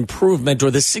massive improvement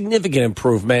or the significant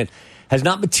improvement has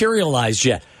not materialized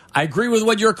yet. I agree with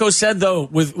what Yurko said, though,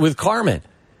 with Carmen.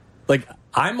 Like,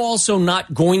 I'm also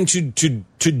not going to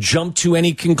jump to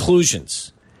any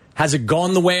conclusions. Has it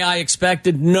gone the way I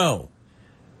expected? No.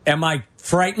 Am I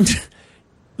frightened?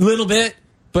 A little bit.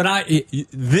 But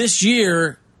this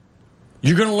year,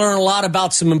 you're going to learn a lot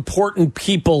about some important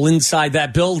people inside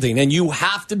that building. And you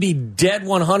have to be dead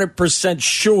 100%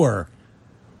 sure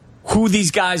who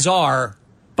these guys are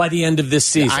by the end of this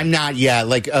season. I'm not yet.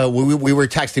 Like, we were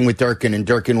texting with Durkin, and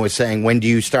Durkin was saying, when do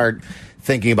you start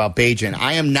thinking about Bagent?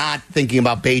 I am not thinking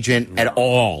about Bagent at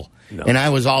all. No. And I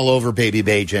was all over Baby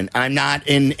Bagent. I'm not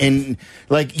in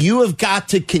like, you have got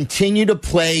to continue to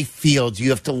play Fields. You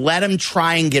have to let him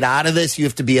try and get out of this. You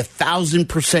have to be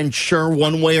 1,000% sure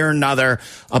one way or another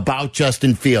about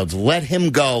Justin Fields. Let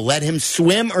him go. Let him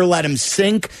swim or let him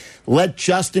sink. Let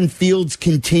Justin Fields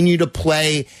continue to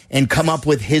play and come up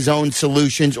with his own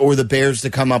solutions, or the Bears to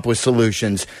come up with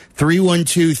solutions.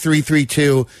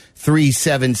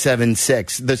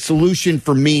 312-332-3776. The solution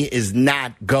for me is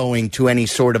not going to any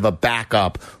sort of a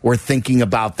backup or thinking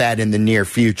about that in the near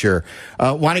future.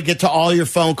 Want to get to all your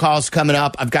phone calls coming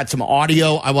up. I've got some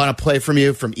audio I want to play from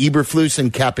you from Eberflus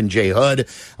and Kep and Jay Hood.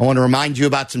 I want to remind you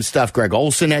about some stuff Greg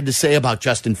Olsen had to say about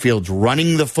Justin Fields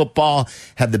running the football.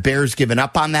 Have the Bears given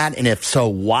up on that? And if so,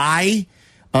 why?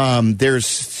 There's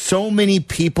so many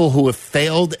people who have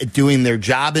failed at doing their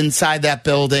job inside that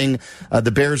building.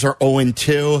 The Bears are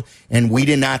 0-2, and we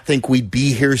did not think we'd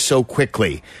be here so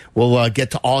quickly. We'll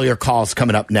get to all your calls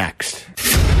coming up next.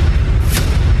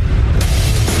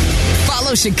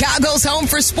 Follow Chicago's Home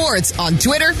for Sports on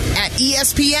Twitter at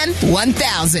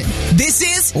ESPN1000. This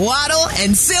is Waddle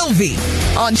and Sylvie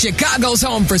on Chicago's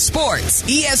Home for Sports,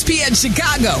 ESPN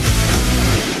Chicago.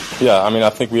 Yeah, I mean, I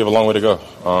think we have a long way to go.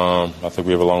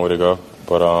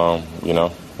 But, I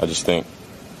just think,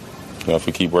 if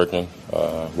we keep working,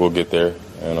 we'll get there.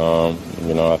 And,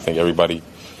 I think everybody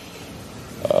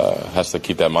has to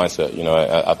keep that mindset.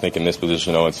 I think in this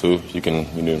position, 0-2, you can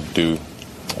do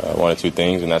one or two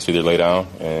things, and that's either lay down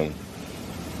and,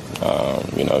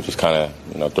 just kind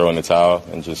of, throw in the towel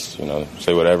and just,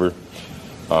 say whatever.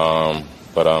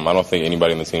 But I don't think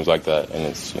anybody in the team's like that. And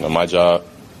it's, my job.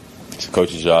 It's the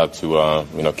coach's job to,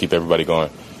 keep everybody going,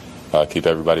 keep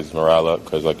everybody's morale up,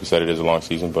 because, like you said, it is a long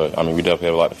season. But, I mean, we definitely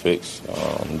have a lot to fix,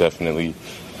 definitely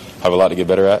have a lot to get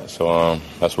better at. So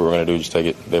that's what we're going to do, just take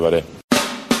it day by day.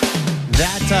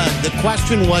 The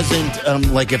question wasn't,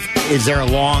 is there a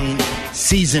long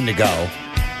season to go?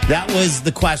 That was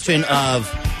the question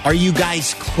of, are you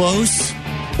guys close,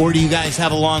 or do you guys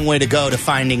have a long way to go to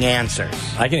finding answers?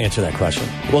 I can answer that question.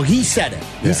 Well, he said it.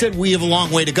 He said we have a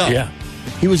long way to go. Yeah.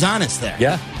 He was honest there.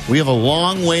 Yeah. We have a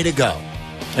long way to go.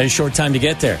 And a short time to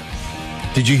get there.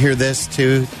 Did you hear this,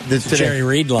 too? This Jerry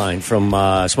Reed line from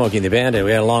Smoking the Bandit. We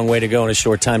had a long way to go and a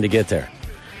short time to get there.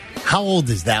 How old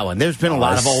is that one? There's been a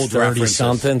lot of old references.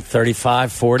 30-something,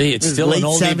 35, 40. It's still an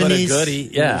oldie 70s, but a goodie.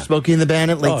 Yeah. Smoking the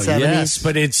Bandit, late 70s. Yes,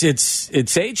 but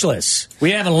it's ageless.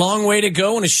 We have a long way to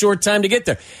go and a short time to get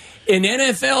there. An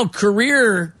NFL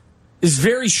career is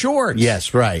very short.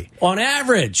 Yes, right. On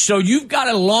average. So you've got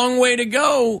a long way to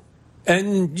go,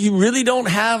 and you really don't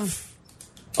have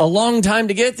a long time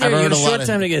to get there. You have a short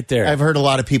time to get there. I've heard a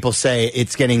lot of people say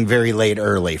it's getting very late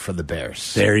early for the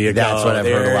Bears. There you go. That's what I've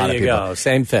heard a lot of people. Go.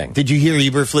 Same thing. Did you hear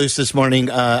Eberflus this morning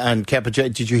on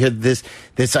Cappuccino? Did you hear this?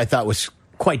 This I thought was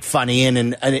quite funny,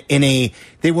 and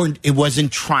it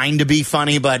wasn't trying to be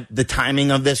funny, but the timing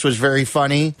of this was very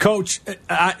funny. Coach,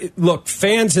 look,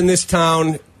 fans in this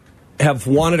town have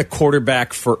wanted a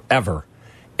quarterback forever,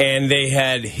 and they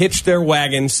had hitched their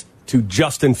wagons to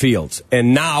Justin Fields.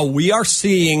 And now we are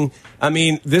seeing, I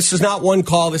mean, this is not one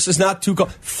call, this is not two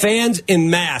calls. Fans en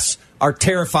masse are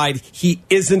terrified he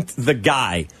isn't the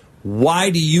guy. Why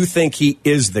do you think he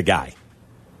is the guy?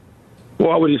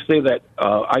 Well, I would just say that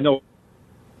I know.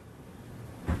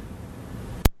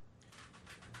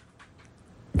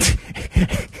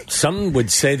 Some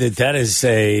would say that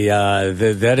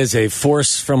is a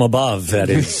force from above that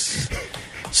is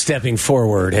stepping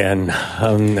forward and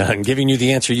giving you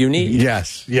the answer you need.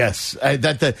 Yes.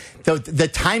 The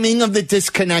timing of the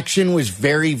disconnection was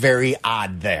very, very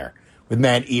odd there with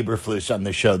Matt Eberflus on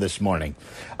the show this morning.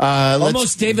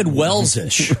 Almost David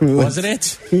Wells-ish, wasn't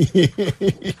it?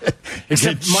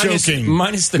 Except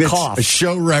minus the cough. A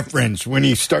show reference when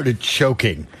he started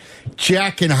choking.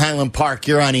 Jack in Highland Park,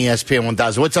 you're on ESPN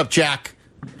 1000. What's up, Jack?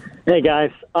 Hey, guys.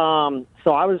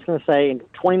 So I was going to say, in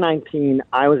 2019,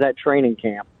 I was at training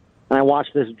camp, and I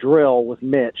watched this drill with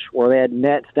Mitch where they had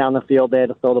nets down the field. They had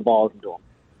to throw the balls into them.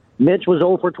 Mitch was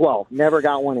 0 for 12, never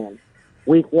got one in.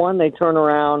 Week 1, they turn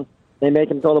around. They make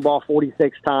him throw the ball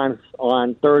 46 times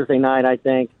on Thursday night, I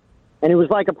think. And it was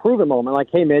like a proven moment, like,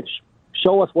 hey, Mitch,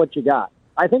 show us what you got.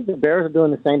 I think the Bears are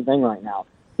doing the same thing right now.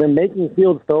 They're making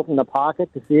Fields throw from the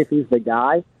pocket to see if he's the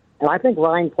guy. And I think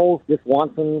Ryan Poles just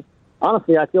wants him,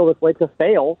 honestly, I feel this way, to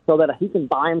fail so that he can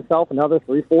buy himself another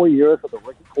 3-4 years with a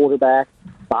rookie quarterback,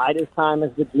 bide his time as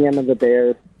the GM of the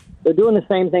Bears. They're doing the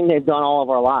same thing they've done all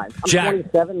of our lives. I'm Jack,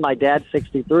 27, my dad's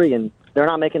 63, and they're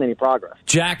not making any progress.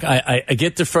 Jack, I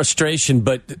get the frustration,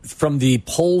 but from the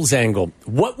Poles angle,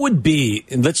 what would be,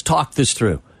 and let's talk this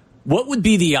through, what would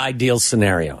be the ideal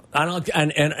scenario?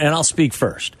 And I'll speak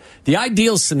first. The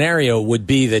ideal scenario would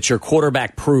be that your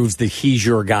quarterback proves that he's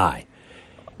your guy,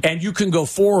 and you can go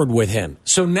forward with him.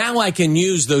 So now I can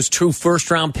use those 2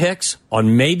 first-round picks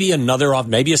on maybe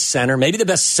maybe a center, maybe the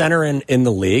best center in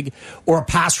the league, or a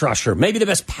pass rusher, maybe the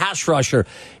best pass rusher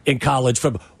in college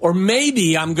football, or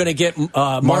maybe I'm going to get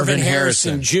Marvin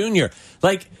Harrison Jr.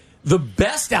 Like, the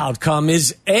best outcome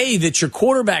is, A, that your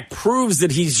quarterback proves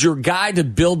that he's your guy to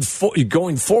build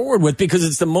going forward with, because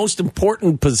it's the most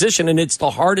important position and it's the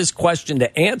hardest question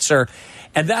to answer.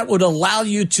 And that would allow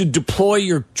you to deploy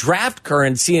your draft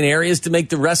currency in areas to make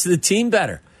the rest of the team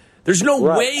better. There's no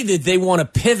way that they want to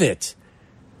pivot.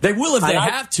 They will if they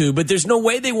have to, but there's no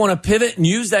way they want to pivot and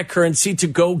use that currency to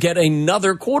go get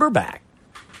another quarterback.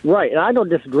 Right, and I don't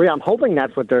disagree. I'm hoping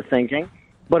that's what they're thinking.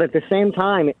 But at the same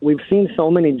time, we've seen so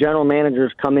many general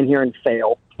managers come in here and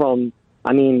fail, from,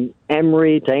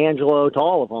 Emery to Angelo to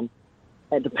all of them,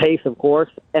 at the pace, of course.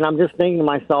 And I'm just thinking to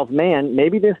myself, man,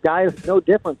 maybe this guy is no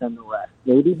different than the rest.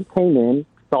 Maybe he came in,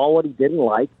 saw what he didn't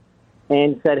like,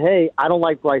 and said, hey, I don't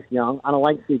like Bryce Young. I don't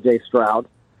like C.J. Stroud.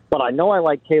 But I know I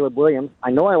like Caleb Williams.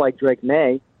 I know I like Drake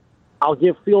May. I'll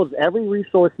give Fields every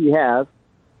resource he has.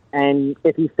 And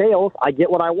if he fails, I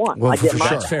get what I want. Well, I get my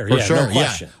That's fair. For Yeah, sure. no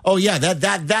question. Yeah. Oh, yeah.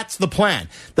 That's the plan.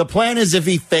 The plan is, if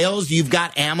he fails, you've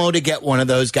got ammo to get one of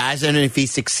those guys, and if he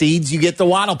succeeds, you get the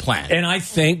Waddle plan. And I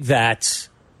think that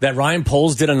Ryan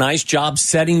Poles did a nice job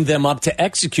setting them up to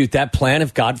execute that plan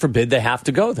if, God forbid, they have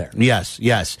to go there. Yes.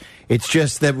 It's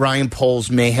just that Ryan Poles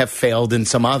may have failed in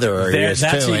some other areas, too.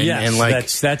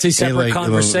 That's a separate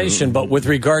conversation. But with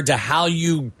regard to how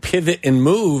you pivot and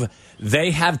move,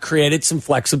 they have created some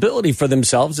flexibility for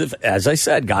themselves if, as I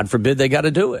said, God forbid, they got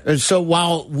to do it. So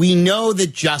while we know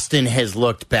that Justin has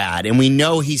looked bad, and we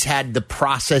know he's had the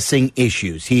processing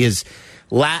issues,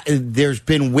 there's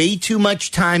been way too much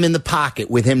time in the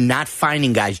pocket with him not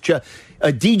finding guys.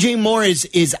 DJ Moore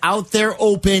is out there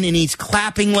open, and he's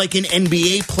clapping like an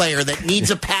NBA player that needs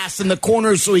a pass in the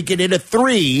corner so he can hit a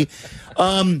 3.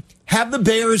 Have the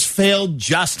Bears failed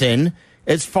Justin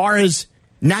as far as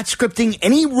not scripting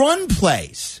any run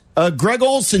plays? Greg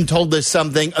Olson told us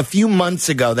something a few months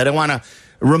ago that I want to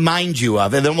remind you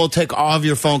of, and then we'll take all of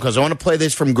your phone calls. I want to play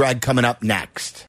this from Greg coming up next.